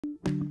Hi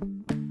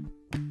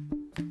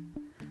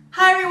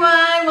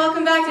everyone,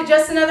 welcome back to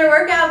just another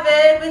workout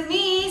vid with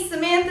me,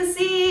 Samantha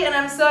C, and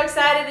I'm so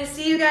excited to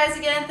see you guys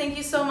again. Thank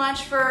you so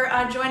much for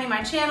joining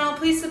my channel.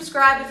 Please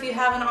subscribe if you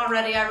haven't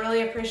already. I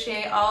really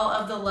appreciate all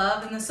of the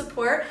love and the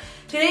support.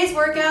 Today's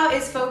workout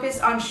is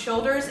focused on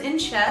shoulders and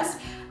chest.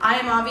 I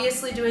am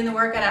obviously doing the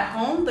workout at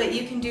home, but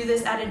you can do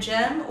this at a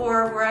gym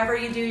or wherever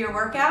you do your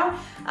workout.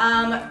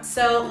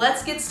 So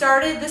let's get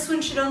started. This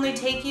one should only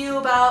take you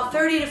about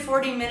 30 to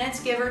 40 minutes,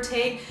 give or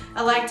take.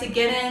 I like to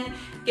get in,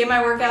 get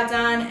my workout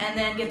done, and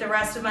then get the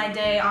rest of my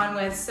day on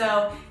with.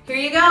 So here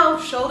you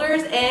go,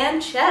 shoulders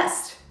and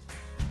chest.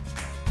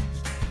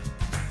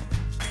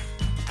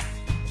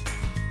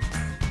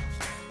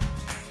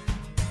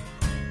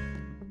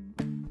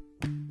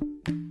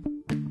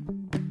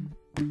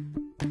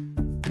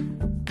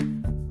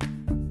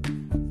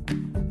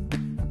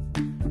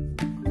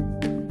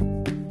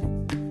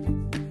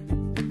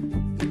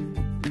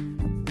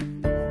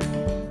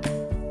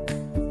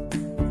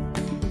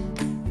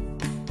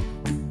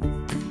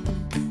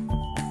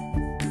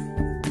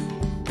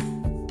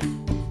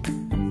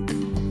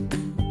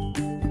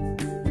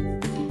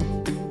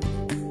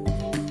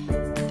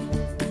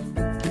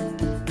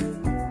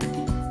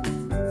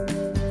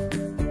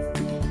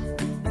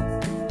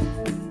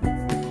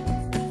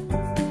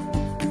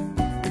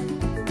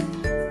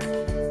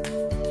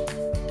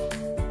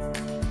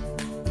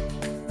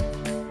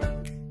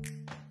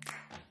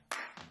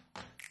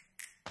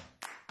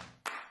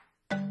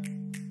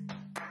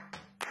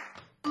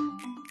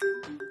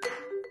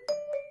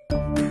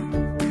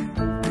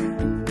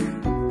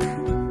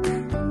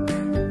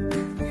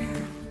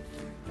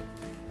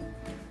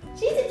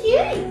 She's a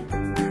cutie.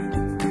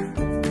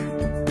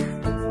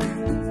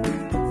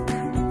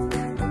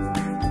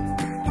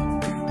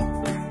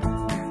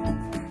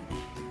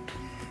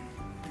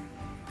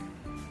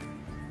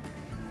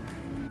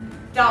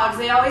 Dogs,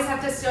 they always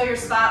have to steal your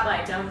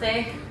spotlight, don't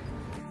they?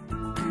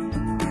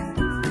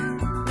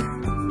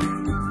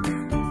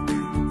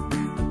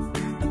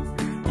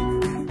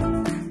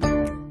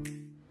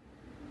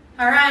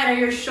 All right, are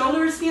your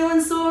shoulders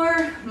feeling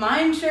sore?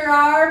 Mine sure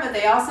are, but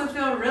they also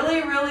feel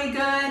really, really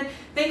good.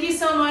 Thank you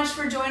so much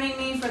for joining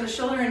me for the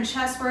shoulder and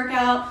chest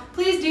workout.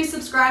 Please do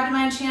subscribe to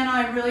my channel.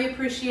 I really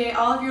appreciate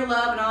all of your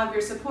love and all of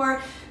your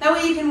support. That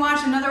way you can watch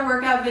another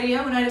workout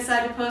video when I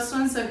decide to post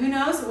one, so who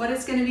knows what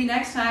it's gonna be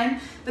next time.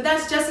 But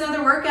that's just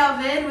another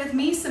workout vid with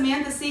me,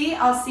 Samantha C.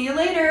 I'll see you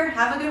later.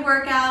 Have a good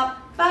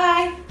workout.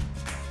 Bye.